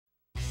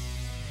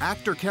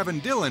Actor Kevin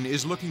Dillon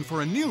is looking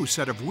for a new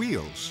set of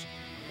wheels.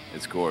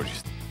 It's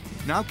gorgeous.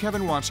 Now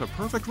Kevin wants a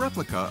perfect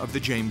replica of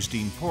the James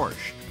Dean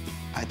Porsche.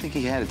 I think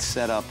he had it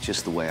set up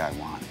just the way I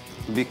want it.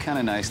 It'd be kind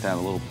of nice to have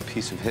a little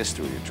piece of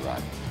history to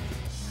drive.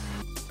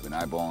 I've been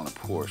eyeballing a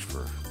Porsche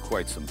for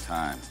quite some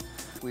time.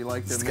 We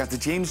like them. It's got the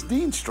James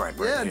Dean stripe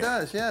right Yeah, here. it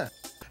does, yeah.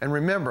 And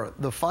remember,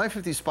 the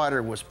 550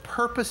 Spider was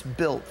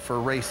purpose-built for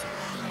racing.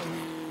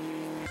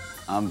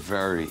 I'm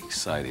very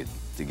excited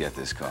to get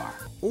this car.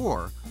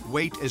 Or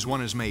wait as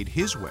one is made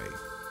his way.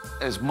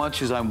 As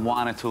much as I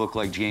want it to look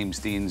like James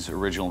Dean's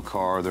original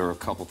car, there are a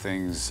couple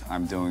things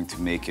I'm doing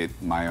to make it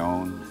my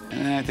own.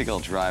 And I think I'll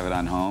drive it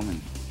on home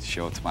and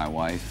show it to my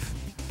wife.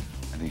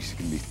 I think she's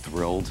gonna be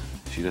thrilled.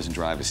 She doesn't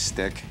drive a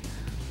stick.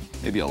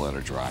 Maybe I'll let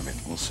her drive it,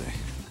 we'll see.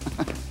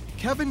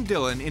 Kevin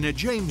Dillon in a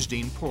James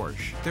Dean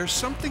Porsche. There's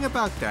something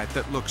about that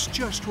that looks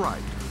just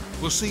right.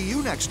 We'll see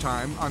you next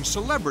time on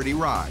Celebrity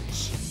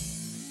Rides.